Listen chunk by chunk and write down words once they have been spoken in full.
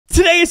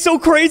Today is so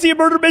crazy in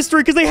Murder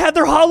Mystery because they had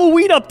their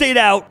Halloween update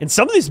out. And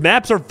some of these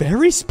maps are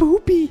very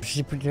spoopy.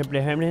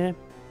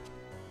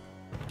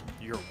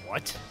 You're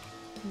what?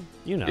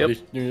 You know. Yep.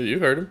 You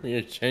heard him.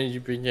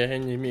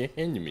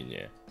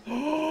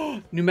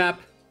 New map.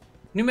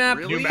 New map.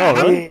 Really? New Oh, map.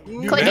 really?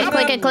 Click it,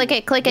 click it, click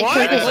it, click it,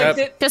 click Clicked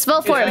it. it. Just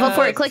vote for it, vote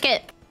for it, click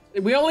it.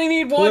 We only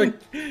need one.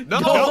 No,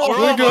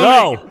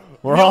 No,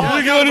 We're all.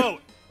 vote.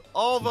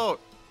 All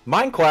vote.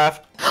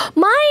 Minecraft.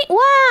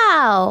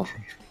 Wow.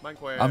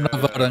 Minecraft. I'm not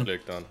voting.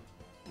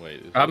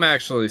 Wait, I'm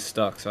actually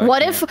stuck. So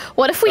What I if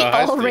can't. we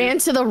hi, all Steve. ran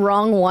to the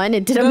wrong one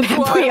and did a That's map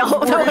why we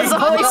all that was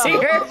always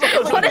here?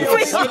 What if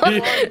we all What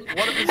if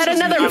it's had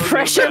just another another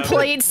pressure map?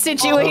 plate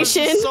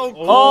situation? So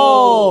cool.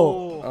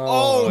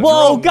 Oh.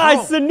 Whoa, Jerome,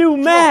 guys, the new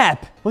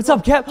map. What's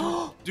up, Cap?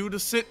 Do the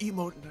sit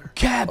emote in there.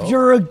 Cap,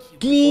 you're a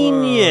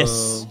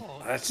genius.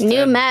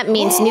 New map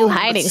means new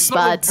hiding So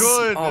spots.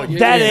 good.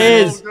 That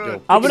is. So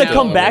good. I'm gonna Yeah.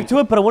 come back to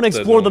it, but I want to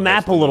explore the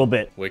map a little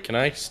bit. Wait, can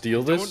I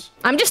steal this?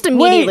 I'm just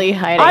immediately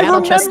hiding. I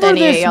don't trust remember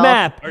any of this y'all.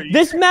 map.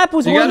 This map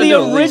was You one of gotta the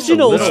know at least a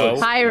originals.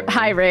 little.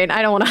 Hi, Rain.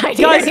 I don't want to hide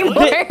Guys, here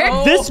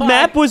anymore. this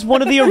map was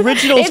one of the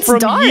originals It's from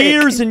dark.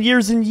 years and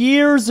years and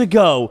years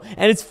ago,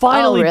 and it's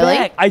finally really?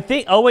 back. I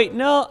think. Oh wait,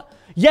 no.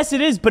 Yes, it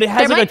is, but it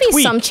has There like might a be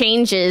tweak. some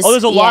changes. Oh,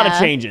 there's a lot of yeah.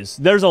 changes.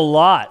 There's a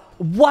lot.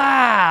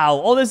 Wow.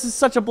 Oh, this is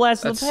such a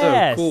blast That's of the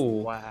past. so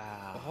cool. Wow.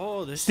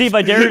 Oh, this Steve,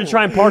 I dare you to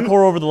try and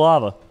parkour over the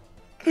lava.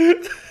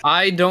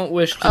 I don't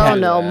wish to Oh do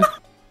no. that.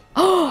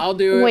 I'll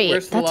do it. Wait,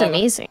 Where's the that's lava?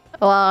 amazing.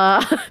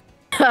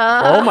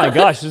 Oh my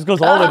gosh, this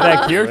goes all the way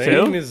back here Rain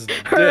too. is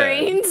dead.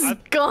 Rain's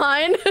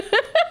gone.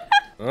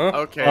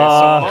 Okay,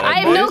 I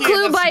have no Monkey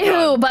clue and by the who,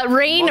 Sun. but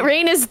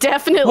Rain is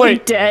definitely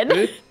Wait.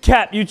 dead.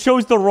 Cap, you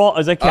chose the wrong.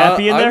 Is that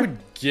Cappy in I there? would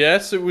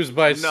guess it was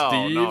by No,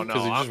 Steve no,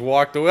 because he no, just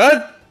walked away.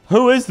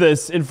 Who is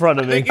this in front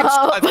of I me? think it's,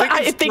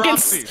 I think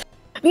Dropsy. it's.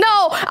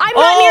 No, I'm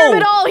not near him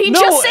at all. He no,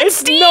 just said it's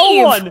Steve. no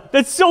one.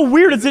 That's so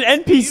weird. It's an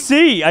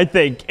NPC, I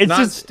think. It's Not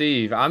just.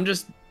 Steve. I'm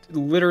just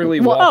literally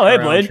Well, walking oh, hey,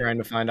 around Blade. trying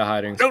to find a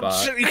hiding Don't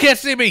spot. you can't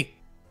see me.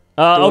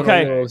 Doing a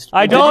Okay. little-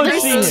 I don't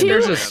There's see him. two.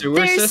 There's a sewer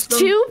There's system?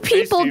 two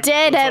people Steve,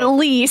 dead what's at up?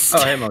 least.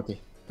 Oh, hey,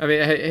 Monkey. I mean,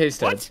 hey,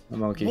 Stead. What?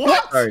 Monkey.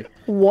 What? Sorry.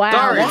 Wow,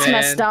 Sorry, that's man.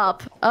 messed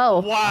up. Oh,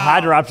 Wow. Hi,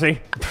 Dropsy.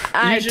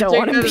 I You should don't take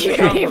want that to as be a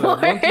here compliment. anymore.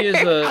 Monkey is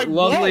a I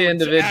lovely won't,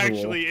 individual.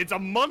 Actually, it's a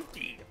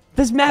monkey.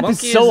 This map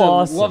Monkey is so a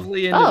awesome.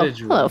 lovely Oh,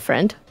 individual. hello,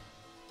 friend.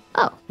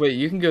 Oh, Wait,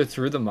 you can go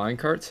through the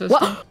minecart system?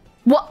 what?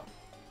 What?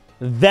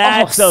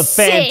 That's Oh, a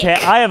sick.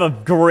 fantastic. I have a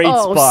great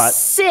Oh, spot.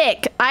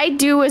 sick. I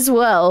do as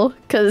well,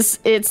 because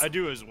it's. I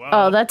do as well.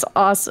 Oh, that's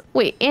awesome.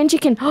 Wait, and you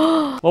can.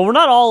 All Well, we're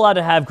not all allowed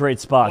to have great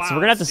spots, so Wow,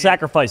 we're gonna have to Steve.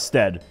 sacrifice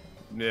Stead.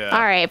 Yeah.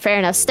 right, fair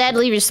enough. Stead,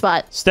 leave your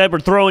spot. Stead, we're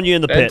throwing you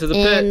in the Head pit. to the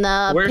pit. In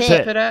the Where's pit.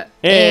 the pit at?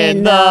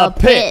 In the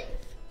pit.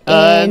 In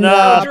In the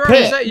the Jerome,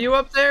 pit. is that you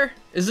up there?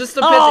 Is this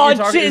the pit Oh, that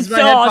you're talking? Is jeez, my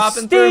head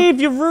popping through?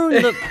 Steve, you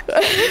ruined the.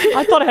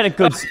 I thought I had a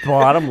good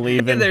spot. I'm Hey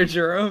leaving. there,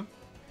 Jerome.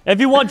 If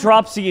you want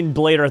Dropsy and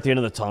Blade are at the end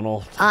of the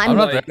tunnel. I'm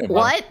not like- there.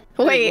 What?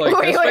 Wait, Like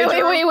wait, this wait,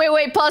 way, wait, wait, wait,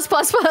 wait.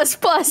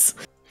 Pause.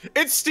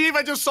 It's Steve.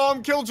 I just saw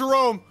him kill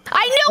Jerome.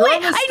 I knew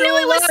Jerome it. is I still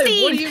knew it was alive. What do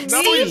Steve. you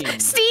mean?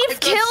 Steve I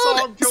just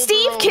saw him killed. kill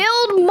Steve Jerome.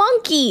 killed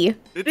Monkey.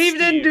 It's Steve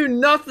didn't do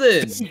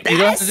nothing.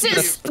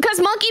 Yes, because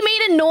Monkey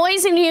made a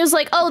noise and he was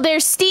like, "Oh,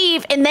 there's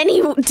Steve," and then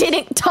he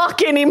didn't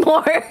talk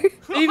anymore.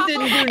 Steve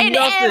didn't do And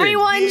nothing.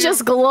 everyone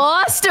just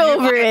glossed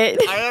over it.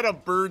 I had a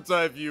bird's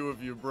eye view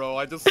of you, bro.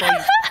 I just saw you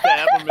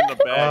stab him in the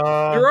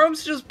back.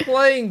 Jerome's just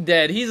playing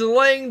dead. He's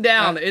laying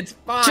down. It's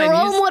fine.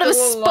 Jerome He's would have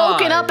still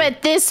spoken alive. up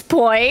at this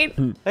point.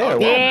 There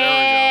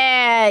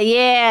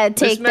Yeah, This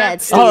take map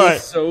that, is Steve. All right.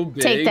 so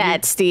big. Take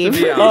that, to Steve.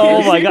 be Oh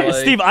honest. my god, Like,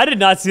 Steve, I did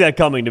not see that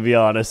coming, to be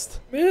honest.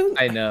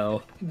 I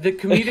know. The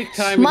comedic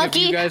timing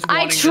Monkey, of you guys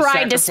I wanting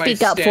tried to sacrifice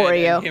speak up Stead for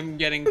you. and him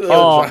getting killed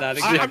Oh. in that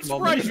I'm exact surprised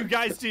moment. you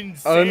guys didn't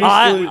say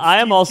I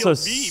am Steve also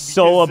killed me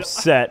so because-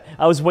 upset.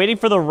 I was waiting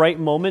for the right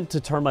moment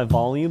to turn my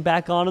volume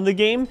back on in the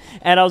game,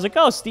 and I was like,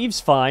 oh, Steve's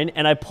fine,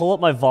 and I pull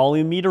up my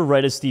volume meter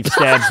right as Steve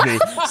stabs me,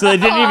 so they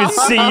didn't even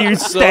see you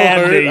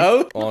stab me.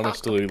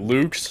 Honestly,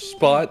 Luke's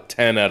spot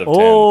 10 out of 10.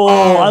 Oh,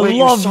 I wait,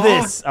 you love saw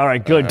this. All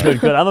right, good.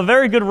 I'm a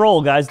very good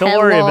roll, guys. Don't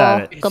worry Hello.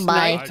 about it.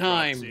 Goodbye. Night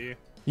time. See.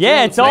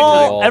 Yeah, it's Like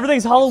all, all-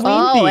 everything's Halloween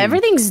Oh, themed.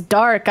 everything's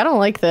dark. I don't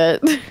like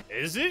that.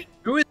 Is it?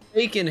 Who is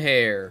bacon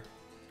hair?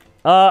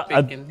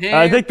 Bacon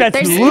I think that's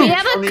There's,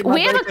 Luke.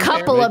 we have a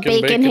couple of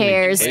bacon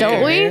hairs,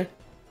 don't we?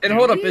 And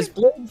hold up, is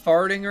Blade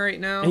farting right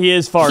now? He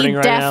is farting He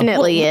right now.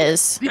 definitely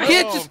is. You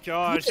can't Oh just.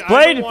 gosh.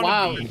 Blade, I don't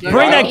Wow. wanna be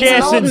Bring that He's an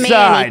gas old man.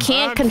 inside. He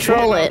can't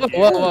control it.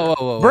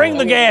 Whoa. Bring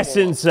the gas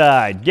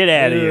inside. Get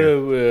out of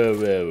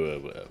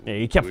here. Yeah,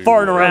 you kept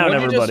farting around, What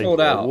did you just everybody.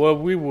 hold out?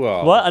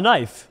 What? A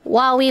knife.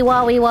 Wowie,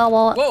 wowie, wow,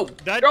 wow. Whoa.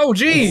 That, Oh,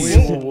 jeez.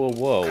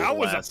 Whoa. that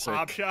was Classic. a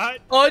pop shot.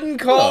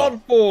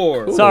 Uncalled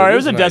for. Ooh, Sorry, it it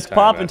was is a desk nighttime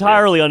pop, out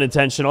entirely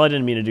unintentional. I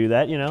didn't mean to do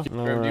that, you know. Do you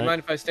Alright. mind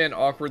if I stand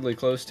awkwardly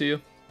close to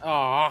you?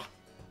 Aw.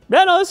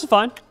 Yeah, no, this is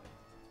fine.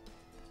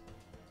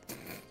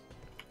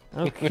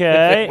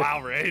 Okay.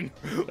 Wow, Rain.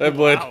 Hey,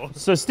 Blade. Wow.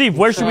 So, Steve,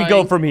 where should we go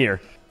Trying. from here?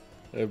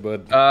 Hey,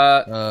 bud.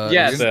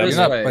 Yes, you're this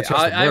not way. by chance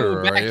the I will murderer,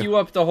 are back you? you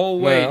up the whole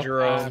way, No.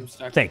 Jerome. I'm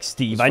stuck. Thanks,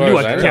 Steve. As I far knew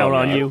as I I could know, count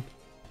on no. you.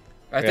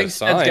 I got think a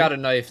Stead's sign. got a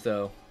knife,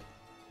 though.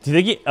 Do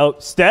they get? Oh,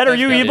 Stead, are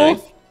you Stead's got a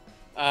evil? knife.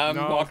 I'm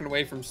No. walking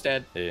away from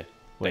Stead. Yeah.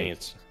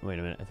 Dance. Wait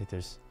a minute. I think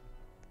there's.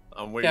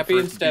 I'm waiting Cappy for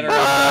and it to Stead be- are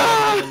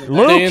outside.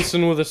 Luke,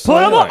 Dancing with a put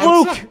sign. him up,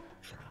 Luke.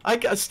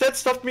 Stead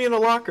stuffed me in a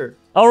locker.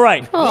 All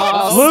right,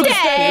 Oh, Luke.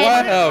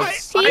 Stead. Wow.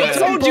 He's I a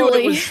told you it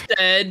bully. was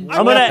Stead.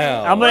 I'm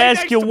Wow. gonna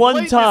ask you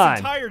one time.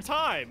 Entire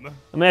time. I'm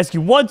gonna ask you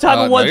one time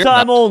and no, one you're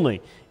time not.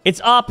 only. It's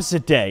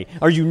opposite day.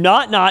 Are you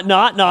not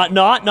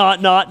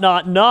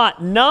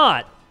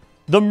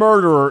the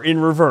murderer in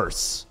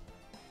reverse?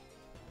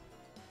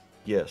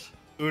 Yes.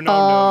 Uno,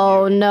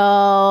 Oh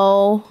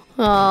no.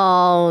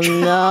 Oh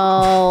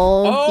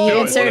no. You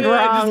answered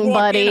wrong,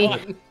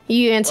 buddy.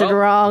 You answered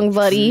wrong,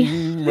 buddy.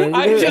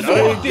 I just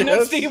walked in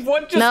on Steve.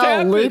 What just No,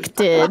 happened? Luke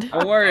did.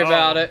 Don't worry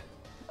about it.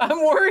 I'm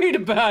worried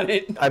about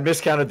it. I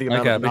miscounted the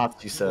amount of Abby.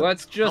 knots you said.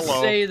 Let's just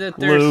Hello. say that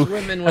they're Luke.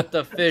 swimming with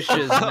the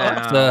fishes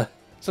now.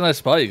 It's a nice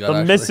spot you got, The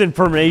actually.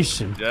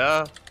 misinformation.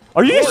 Yeah.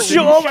 Are you Whoa,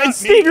 sure? you Oh, shot and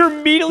Steve, you're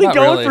immediately Not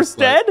going really, for but-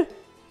 Stead?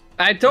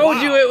 I told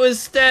you it was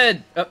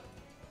Stead.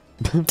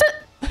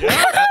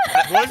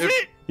 Was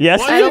it? Yes.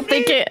 What? I don't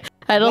think it.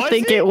 I don't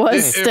think it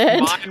was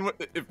Stead.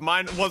 If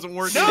mine wasn't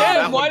working, Stead,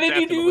 that why one did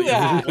you do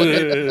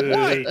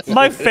definitely that?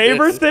 My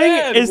favorite thing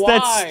Stead, is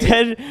that why?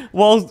 Stead,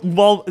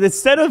 well,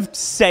 instead of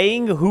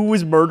saying who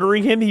was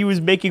murdering him, he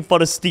was making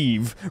fun of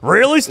Steve.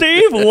 Really,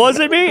 Steve? Was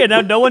it me? And now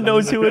no one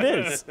knows who it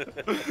is.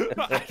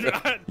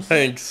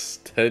 Thanks,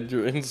 Ted.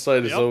 Your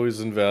insight is Yep.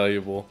 always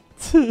invaluable.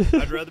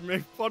 I'd rather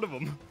make fun of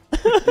him.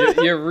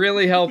 You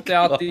really helped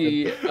out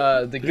the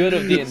good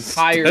of the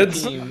entire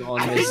Ted's- team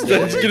on this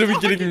Ted's day. gonna be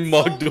getting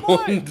mugged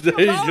one day.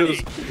 He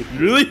goes,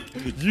 really?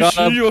 You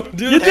sure you want to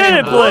do You that? did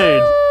it,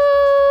 Blade.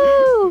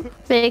 Woo!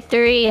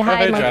 Victory. Hi,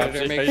 Hey, Monkey.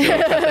 Dropsy, Make how sure you you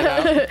cut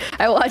that out.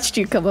 I watched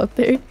you come up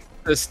there.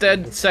 The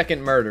Stead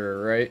second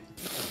murderer, right?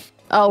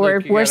 Oh,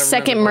 Look, you we're gotta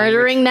second remember the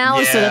murdering now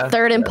instead Yeah, of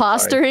third that's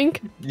impostering.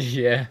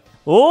 Yeah.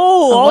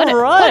 Oh, What a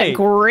alright.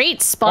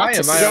 great spot Why to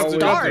am I always the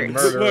start.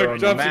 murderer Look, on the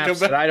Dropsy, maps come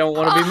back. that I don't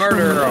want to be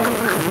murderer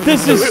on?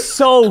 This is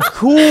so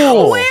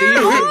cool. Where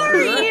are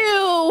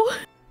you?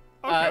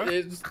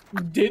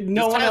 Did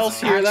no This one has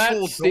else hear that?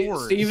 actual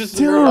doors. Steve is the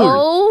Dude. murderer.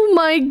 Oh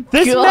my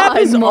This god. map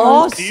is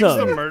Monk. Steve's the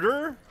awesome.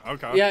 murderer?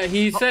 Okay. Yeah,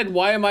 he said,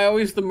 "Why am I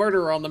always the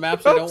murderer on the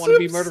maps I don't want to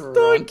be murderer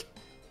on?"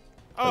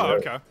 Oh,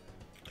 okay.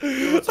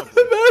 I'm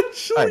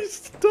actually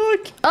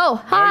stuck. Oh, No, you're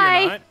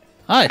hi. not.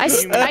 Hi. I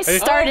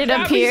started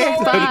up Cappy's here.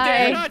 already You're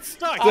Bye. not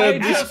stuck. I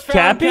Said- just found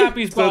Cappy?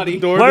 Cappy's So the body.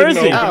 door Where didn't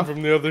is he? open Oh.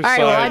 from the other All right,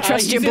 well, I side.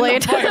 trust he's you, in the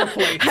Blade.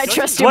 fireplace. I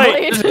trust you,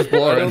 Wait. Blade.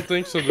 I don't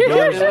think so. The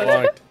door's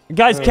locked.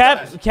 Guys,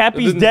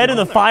 Cappy's dead in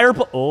the fire.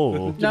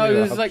 Oh. No,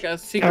 this is like a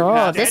secret Oh,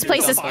 passage this or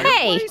place is. something.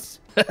 Hey,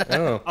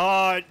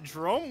 Oh.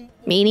 Jerome,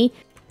 meanie.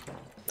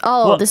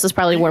 Oh, What? this is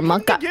probably where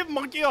Monk got. give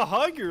Monkey a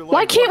hug. Or like,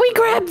 Why can't we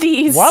grab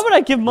these? Why would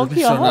I give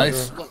Monkey a so hug?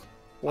 nice.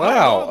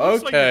 Wow,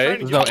 Looks like you're okay. trying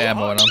to There's no give him a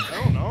ammo in hug. them.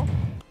 I don't know.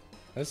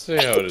 Let's see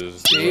how it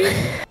is.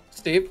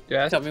 Steve,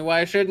 Yes? tell me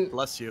why I shouldn't.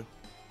 Bless you.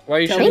 Why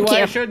you Tell shouldn't? me Thank why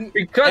I you. shouldn't.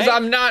 Because Hey,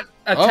 I'm not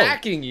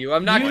attacking you.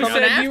 I'm not you coming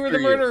said after you were the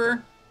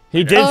murderer.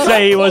 He did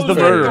say he was the Close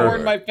the door murderer.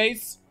 in my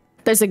face.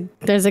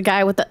 There's a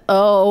guy with the.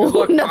 Oh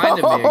Good luck no!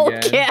 finding me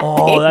again. Cappy,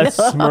 Oh, that's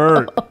no.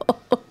 smart.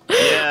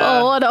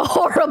 Oh, what a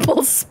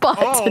horrible spot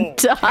Oh,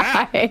 to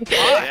die!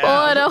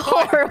 What a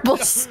horrible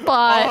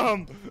spot!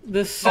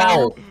 The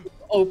sound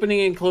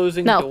opening and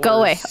closing No, doors go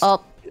away.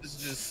 Oh, is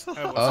just.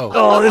 Oh.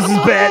 Oh, this is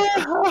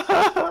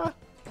bad.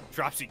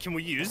 Dropsy, can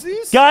we use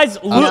these? Guys,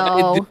 Luke.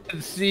 No. I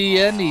didn't see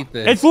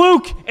anything. It's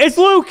Luke. It's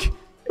Luke.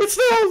 It's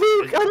not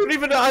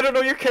Luke. I don't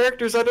know your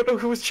characters. I don't know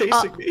who was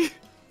chasing me.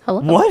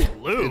 hello. What?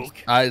 Luke.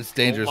 It's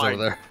dangerous Oh my-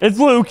 over there. It's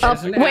Luke.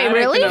 There's an Wait, attic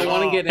really? and I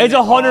want to get in It's it.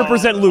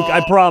 100% Luke.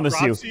 I promise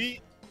you.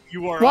 Dropsy,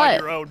 you are What? on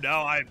your own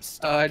now. I'm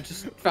stuck. I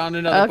just found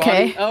another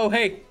Okay. body. Oh,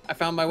 hey, I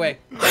found my way.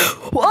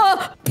 Whoa.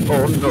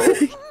 Oh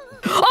no.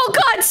 Oh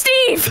God,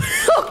 Steve!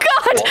 Oh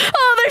God!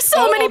 Oh, there's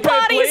so many okay,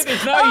 bodies! Blade,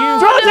 it's not you. Oh,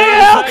 Dropsy, no.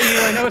 help! It's not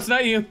you. I know it's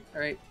not you. All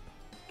right,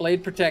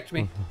 Blade, protect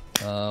me.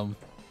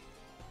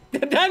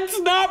 That's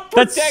not protecting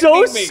That's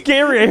so me.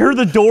 scary. I heard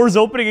the doors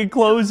opening and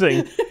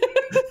closing.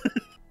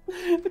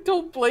 I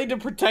told Blade to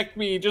protect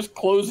me. He just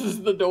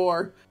closes the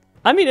door.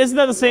 I mean, isn't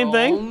that the same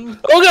thing?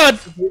 Oh god!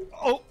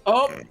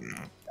 Oh.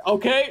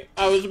 Okay,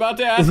 I was about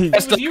to ask if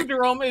it was you,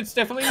 Jerome. It's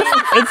definitely you.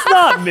 It's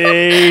not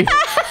me.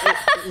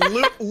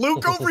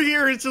 Luke over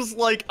here is just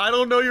like, I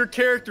don't know your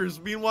characters.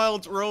 Meanwhile,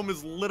 Jerome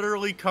is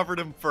literally covered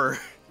in fur.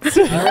 All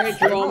right,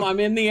 Jerome, I'm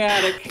in the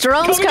attic.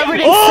 Jerome's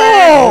covered in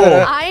Oh!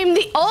 fur. I'm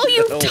the. Oh,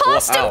 you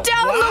tossed him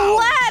down the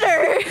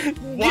ladder!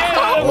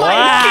 Oh my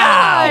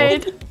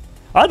God!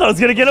 I thought I was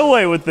gonna get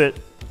away with it.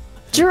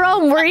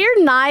 Jerome, were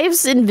your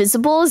knives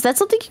invisible? Is that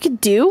something you could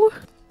do?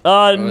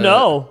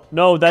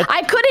 No, that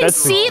I couldn't that's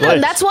see the them.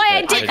 glitch. That's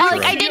why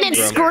I didn't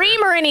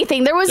scream or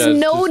anything. There was Guys,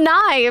 no just-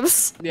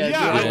 knives. Yeah,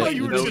 I thought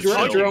you were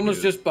just Jerome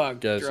was just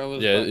bugged. Guys, Jerome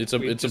was yeah, bugged. it's a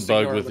We just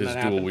bug ignore with when his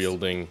that dual happens.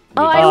 wielding.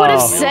 Oh, I would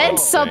have Oh. said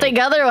something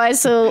otherwise.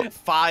 So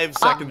 5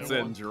 seconds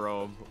in,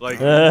 Jerome. Like,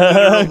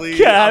 literally,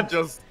 Cap- I'm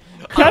just...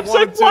 Cap's I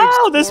wanted like, to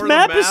wow, this explore the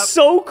map is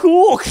so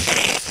cool.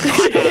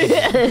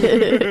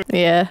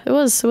 yeah, it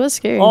was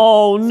scary.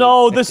 Oh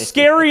no, the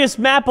scariest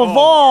map of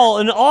all,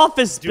 an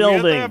office Do we have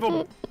to building. have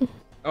a-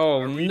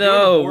 Oh are we doing a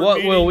no, board what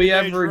meeting will we today,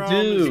 ever Jerome?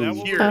 do? Is that what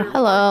Oh, we're-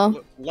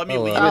 hello. Let me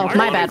Hello. leave. Oh,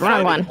 my bad,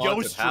 wrong one.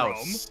 Ghost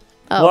house.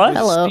 Oh, What?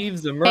 hello.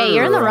 Steve's the murderer. Hey,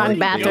 you're in the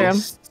wrong aren't you?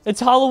 bathroom. It's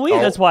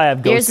Halloween, that's why I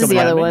have Yours ghosts is the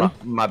coming other at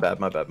me. one. My bad.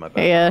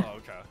 Yeah. Oh,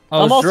 okay. Oh,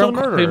 I'm is also Jerome a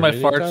murderer. copying my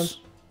Anytime. farts?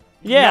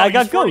 Yeah, No, I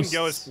got he's farting ghosts.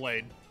 Ghost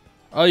Blade.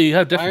 Oh, you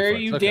have Why different are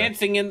farts. you okay.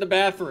 dancing in the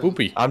bathroom?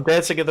 Poopy. I'm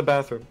dancing in the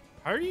bathroom.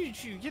 How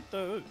did you get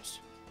those?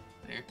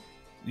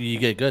 You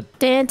get good.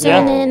 Dancing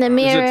Yeah. in the Is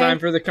mirror. it time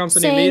for the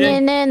company Singing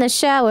meeting? in the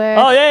shower.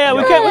 Oh yeah,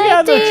 we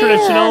have the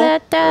traditional.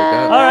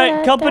 All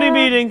right, company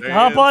meeting. Dancing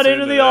Hop on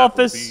into in the the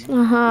office. Oh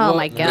Well,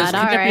 my this god,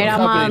 can't be alright, a I'm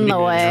company on the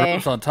meeting. way.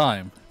 Jerome's on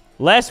time.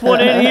 Last one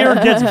in here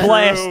gets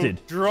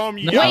blasted. Jerome,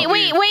 you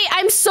Wait,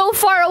 I'm so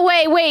far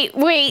away. Wait,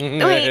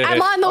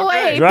 I'm on the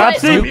way.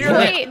 Dropsy.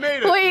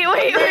 But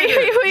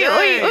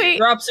wait.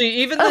 Dropsy,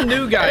 even the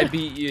new guy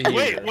beat you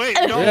here. Wait,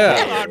 no, Yeah.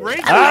 hold on. Raise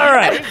All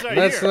right.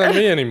 That's not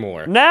me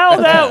anymore. Now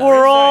that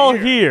we're all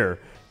here,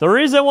 the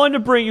reason I wanted to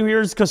bring you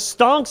here is because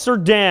stonks are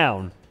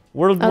down.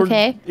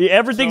 Okay.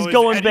 Everything's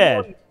going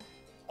bad.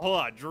 Hold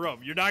on, Jerome,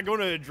 you're not going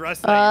to address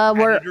that.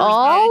 We're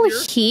all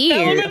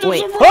here.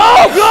 Wait.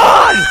 Oh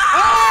God!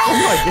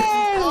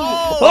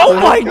 Oh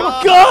my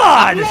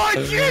God! What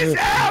just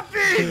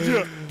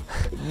happened?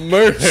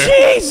 Murder.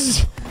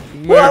 Jeez!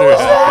 What was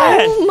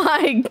that? Oh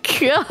my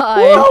god.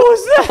 What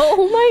was that?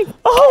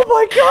 Oh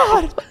my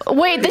God! my.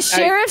 Wait, the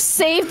sheriff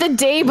saved the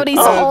day, but he's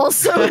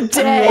also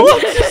dead.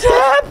 What just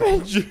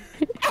happened?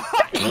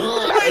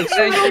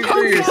 Thank you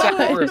for your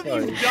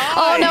sacrifice.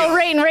 Oh no,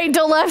 Rain,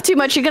 don't laugh too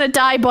much. You're gonna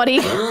die, buddy.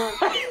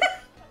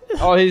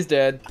 Oh, he's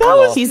dead.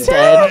 He's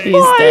dead.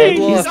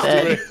 He's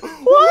dead.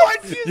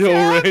 What?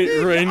 Yo,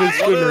 Rain has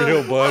been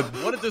real, bud.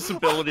 What a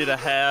disability to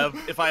have.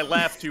 If I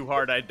laugh too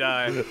hard, I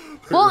die.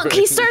 Well,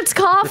 he starts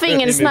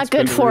coughing and it's not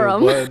good for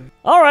him.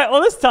 All right.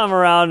 Well, this time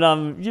around,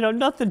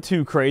 nothing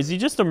too crazy.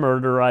 Just a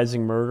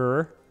murderizing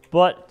murderer.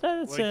 But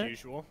that's Like it.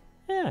 usual.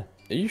 Yeah.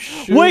 Are you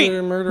sure Wait,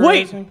 they're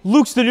wait. murderizing?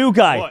 Luke's the new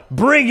guy. What?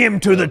 Bring him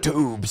to the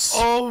tubes.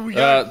 Oh, we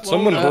got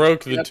Someone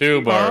broke the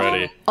tube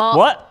already.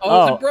 What?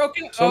 Oh, is it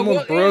broken?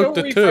 Someone broke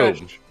the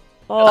tube.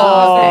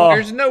 Oh.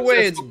 There's no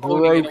way it's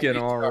broken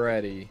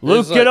already.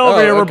 Luke, It's get like-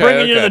 over here. We're okay,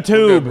 bringing you to the okay.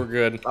 tube. We're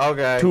good.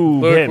 Okay.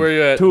 Tube Luke, him. where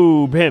you at?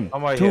 Tube him.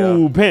 I'm right here.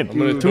 Tube him. I'm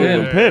gonna Tube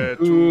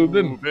tube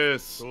him.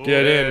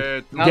 Get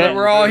in. Now that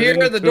we're all here,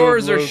 the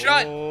doors are Luke.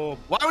 shut.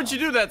 Why would you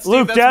do that, Steve?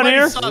 Luke, That's down mighty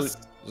here? sus.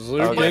 Is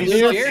Luke Okay. in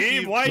here?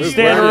 Steve, why Luke, you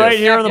Stand where right is-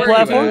 here on the Where are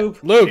you, platform.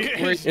 Luke,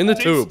 Did- in the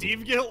did tube.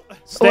 Steve get...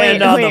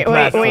 Stand on the wait,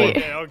 platform. wait.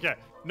 Okay.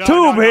 No,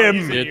 Tube no, him.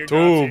 he's in here, Get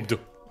Dropsy. tubed.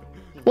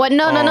 What?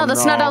 No, Oh,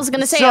 that's not what I was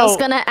gonna say. I was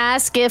gonna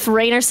ask if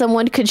Rain or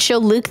someone could show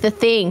Luke the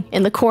thing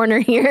in the corner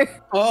here.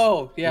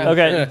 Oh, yeah.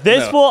 Okay, Yeah,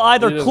 this no. will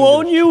either He doesn't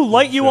clone give a you,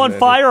 light you on shit,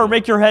 fire, or anything.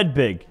 make your head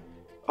big.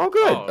 Oh,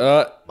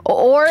 good.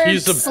 Or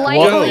He's a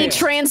slightly ghost.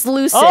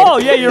 translucent. Oh,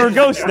 yeah, you're a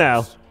ghost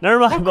now. Never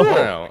mind.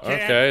 Wow.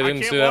 Okay, I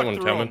didn't see that one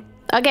coming.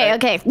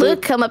 Okay.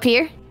 Luke, come up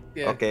here.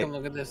 Yeah, Okay. come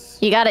look at this.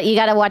 You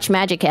gotta watch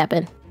magic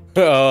happen.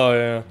 Oh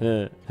yeah.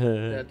 Da,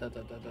 da, da, da,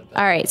 da.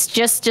 All right, it's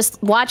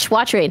just watch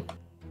Rain.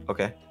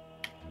 Okay.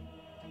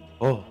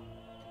 Oh.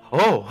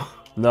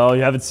 No,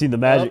 you haven't seen the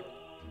magic.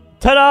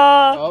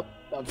 Ta-da! Oh,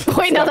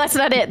 Wait, no, that's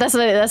not it. That's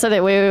not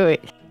it. Wait.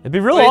 It'd be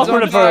real Blade's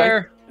awkward on if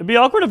fire. it'd be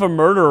awkward if a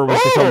murderer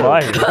was to come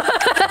by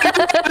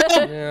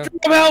here.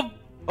 Yeah.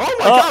 Oh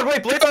my god,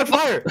 wait, Blade's on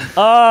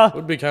fire!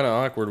 Would be kind of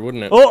awkward,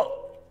 wouldn't it?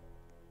 Oh,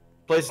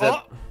 Blade's dead.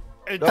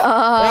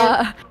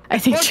 I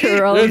think Monkey!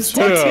 Jerome's It's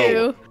dead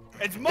who? too.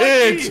 It's Monkey!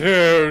 It's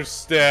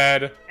who's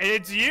dead. And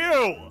it's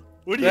you!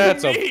 What do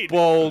That's you a mean?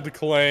 bold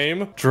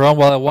claim. Jerome,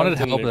 while I wanted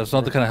help, that's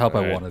not the kind of help I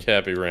Alright, wanted.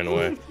 Cappy ran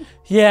away.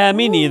 yeah,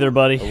 me neither,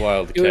 buddy. A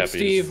wild Do it, Cappy.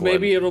 Steve. fled.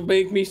 Maybe it'll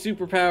make me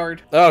super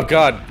powered. Oh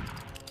god.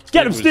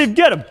 Get him, was Steve.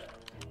 Get him.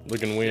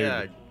 Looking weird.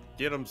 Yeah,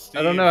 get him, Steve.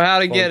 I don't know how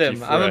to get Funky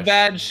him. I'm a fresh.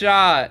 bad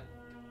shot.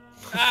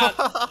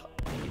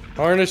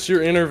 Harness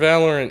your inner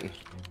Valorant.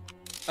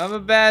 I'm a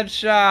bad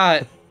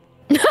shot.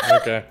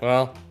 Okay,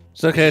 well,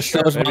 It's okay,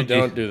 still was maybe monkey.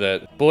 don't do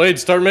that. Blade,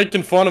 start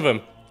making fun of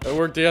him. That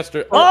worked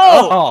yesterday.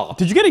 Oh!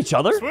 Did you get each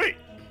other? Sweet.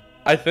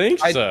 I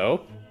think I-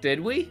 so. Did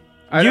we?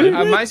 You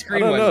My I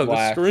screen don't went know.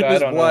 black. The screen so I is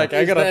don't know. black. I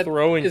Is got a that-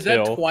 throwing Is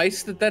kill. that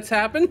twice that's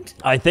happened?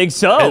 I think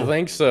so. I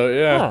think so.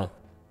 Yeah. Huh.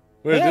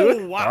 Wait, do Oh,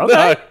 it? wow.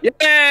 Okay. Yeah.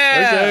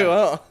 Okay,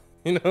 well,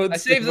 you know, I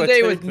it's saved the if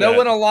day take with no that.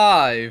 one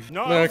alive.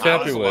 No, No, I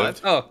Cappy was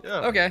lived. alive. Oh,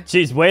 Yeah. okay.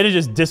 Jeez, way to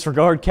just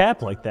disregard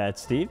Cap like that,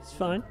 Steve. It's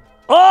fine.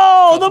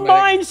 Oh, the Cosmetic.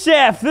 mine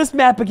shaft! This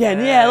map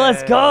again. Yeah,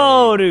 let's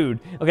go, dude.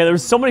 Okay, there were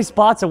so many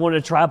spots I wanted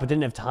to try out, but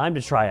didn't have time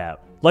to try out.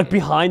 Like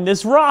behind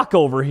this rock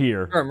over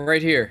here. I'm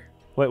right here.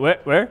 Wait,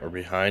 where? Or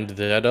behind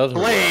that other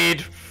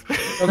Blade.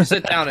 Come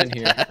sit down in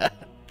here.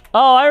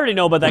 Oh, I already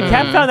know about that.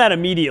 Cap found that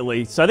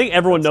immediately, so I think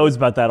everyone knows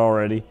about that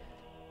already.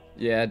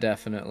 Yeah,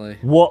 definitely.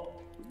 What?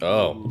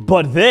 Oh.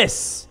 But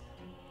this.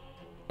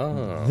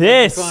 Oh.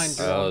 This.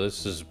 Oh,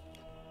 this is.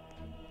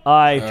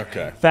 I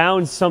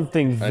found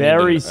something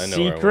very I know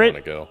secret where I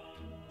wanna go.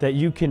 that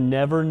you can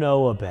never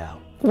know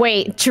about.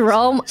 Wait,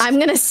 Jerome, I'm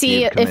gonna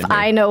see Steve, come if in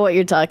I know what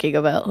you're talking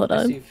about. Hold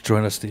on. Steve.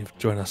 Join us, Steve.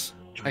 Join us.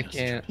 I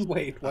can't.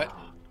 Wait, what?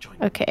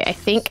 Okay, I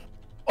think.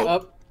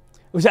 Up.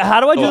 How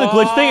do I do the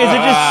glitch thing? Is it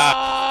just?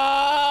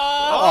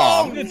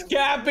 Oh, it's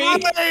Cappy.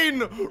 Rain!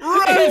 Rain!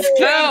 It's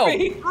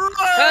Cappy.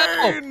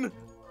 Rain!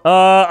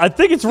 I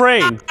think it's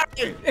rain.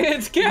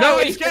 It's Cappy. No,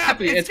 it's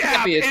Cappy. It's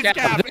Cappy. It's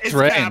Cappy. It's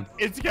rain.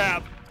 It's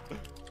Cap.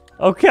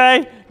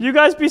 Okay, you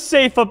guys be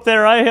safe up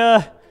there.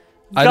 I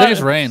think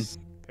it's rain.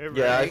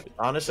 Yeah,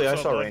 honestly, I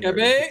saw rain.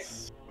 Cappy.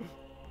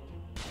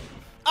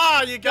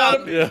 Ah, you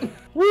got me. Yeah.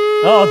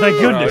 Oh, thank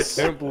goodness.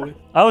 Alright, boy.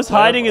 I was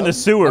hiding in the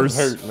sewers.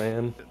 I'm hurt,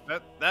 man.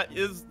 That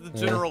is the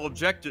general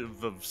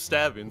objective of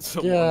stabbing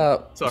someone. Yeah.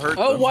 To hurt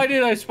Oh, them. why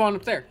did I spawn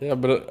up there? Yeah,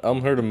 but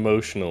I'm hurt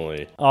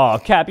emotionally. Oh,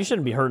 Cap, you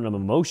shouldn't be hurting them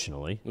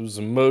emotionally. It was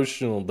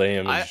emotional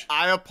damage.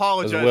 I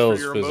apologize as well for as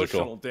your physical.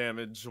 emotional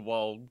damage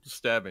while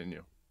stabbing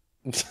you.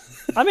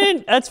 I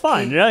mean, that's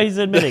fine. Yeah, he's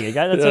admitting it,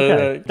 guys. That's Yeah,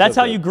 okay. yeah, That's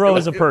how yeah. you grow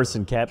as a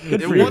person, Cap.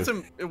 Good for you.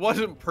 It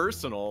wasn't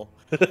personal.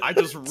 I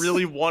just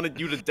really wanted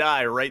you to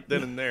die right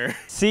then and there.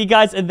 See,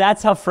 guys, and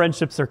that's how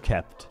friendships are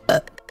kept.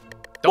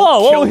 Don't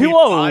Whoa, kill me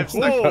whoa. 5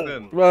 seconds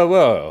in.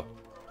 Whoa.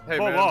 Hey,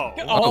 man.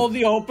 All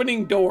the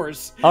opening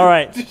doors. All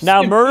right,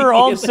 now murder.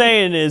 All I'm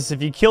saying is,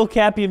 if you kill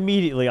Cappy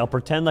immediately, I'll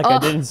pretend like I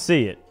didn't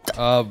see it.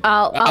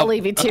 I'll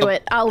leave you to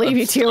it. I'll leave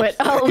you to it.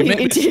 I'll leave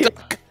you to it.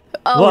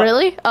 Oh, What?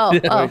 really?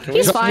 Oh,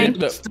 he's fine.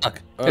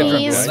 Stuck.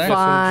 He's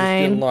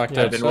fine.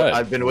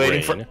 I've been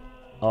waiting for.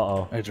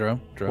 Uh-oh. Hey, Jerome.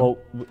 Well,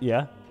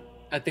 yeah.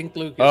 I think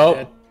Luke is Oh.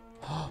 dead.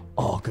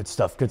 Oh, good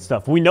stuff, good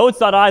stuff. We know it's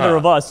not either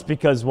of us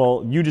because,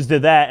 well, you just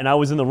did that, and I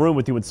was in the room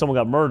with you when someone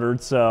got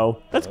murdered,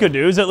 so that's good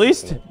news, at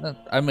least.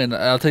 I mean,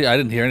 I'll tell you, I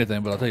didn't hear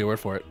anything, but I'll tell you word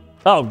for it.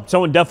 Oh,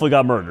 someone definitely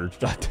got murdered.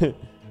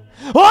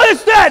 Oh,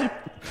 it's dead!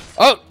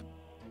 Oh!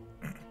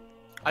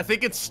 I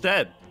think it's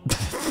Stead.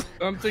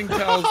 Something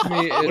tells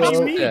me What do it's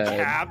you mean, dead.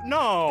 Cap?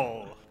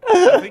 No.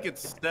 I think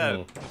it's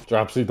Stead.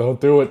 Dropsy, don't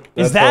do it.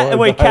 Is That's how that, I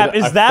wait, died. Cap, I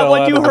is that fell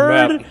what out you of the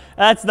heard? map.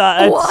 That's not,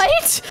 that's,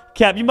 What?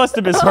 Cap, you must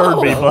have misheard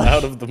me, Fell but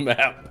out of the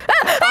map.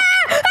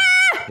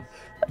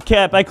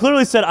 Cap, I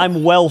clearly said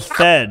I'm well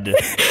fed,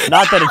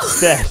 not that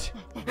it's dead.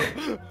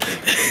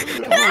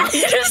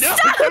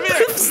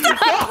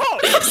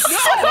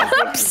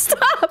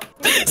 Stop!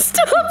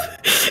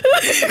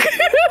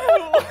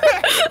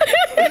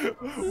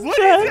 What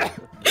is that?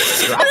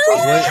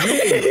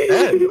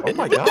 Oh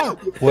my god.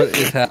 What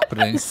is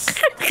happening?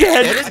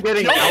 Ed is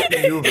getting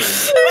outmaneuvered.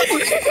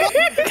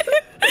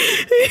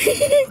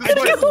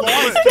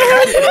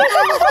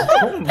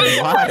 Oh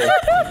my.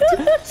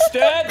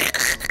 Stead.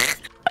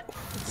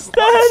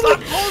 Stop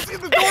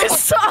closing the door!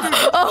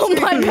 Stop! Oh,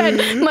 my bad,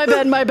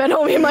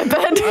 homie, my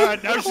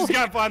bad. Now she's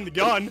gotta find the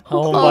gun.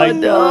 Oh my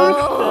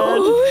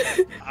no.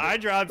 I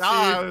dropped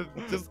Nah,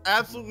 just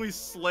absolutely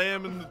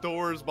slamming the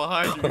doors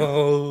behind you.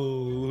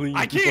 Oh,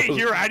 I can't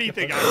hear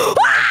anything. So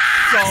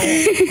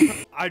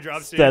I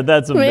dropped Steve. Dad,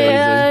 that's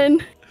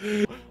amazing.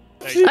 Man,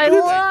 Thank you. I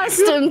lost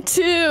him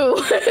too.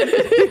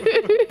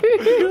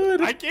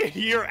 I can't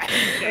hear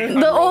anything.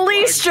 The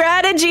only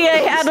strategy I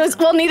had was,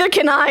 well, neither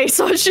can I,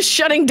 so I was just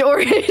shutting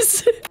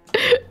doors.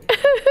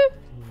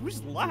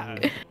 Who's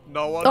left?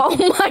 No one. Oh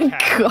my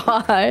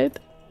god.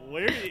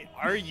 Where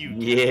are you?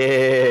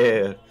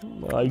 Yeah.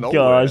 My Nowhere.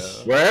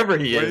 gosh. Wherever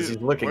he is, he's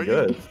looking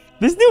good.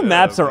 These new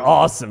maps are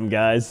awesome,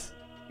 guys.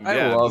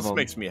 Yeah, love this 'em.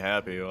 makes me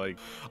happy. Like,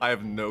 I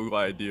have no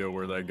idea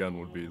where that gun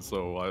would be,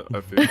 so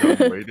I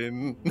think I'm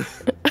waiting.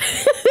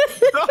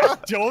 I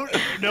don't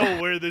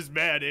know where this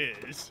man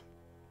is.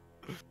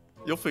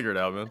 You'll figure it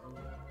out, man.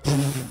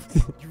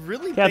 You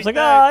really Cap's think like,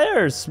 that?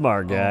 you're a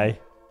smart guy.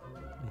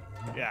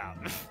 Yeah.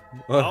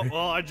 Well,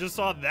 I just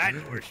saw that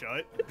door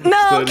shut.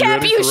 No, you Cappy,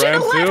 ready you for should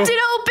have round left two?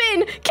 it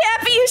open.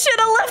 Cappy, you should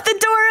have left the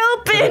door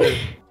open.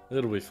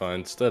 It'll be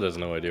fine. Stead has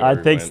no idea where I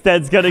he think went.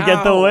 Stead's gonna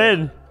get the How?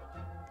 win.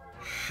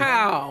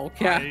 How,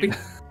 Cappy?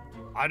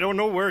 I don't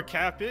know where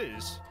Cap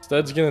is.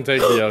 Stead's gonna take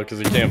the L because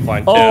he can't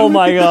find Cap. Oh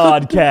my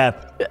god,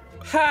 Cap.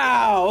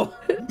 How?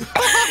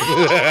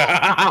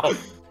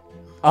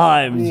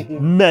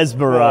 I'm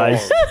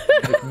mesmerized.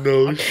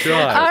 No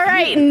shot. All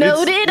right,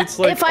 noted. it's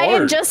like if I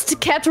had art. just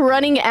kept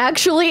running,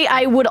 actually,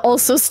 I would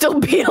also still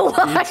be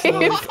alive.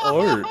 It's like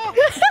art.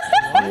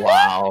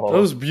 Wow. That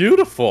was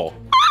beautiful.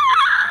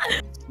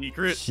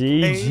 Secret.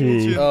 GG.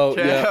 Agent Oh,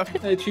 yeah.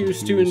 Cap. I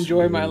choose to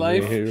enjoy my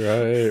life.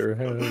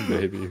 Right,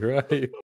 baby, right.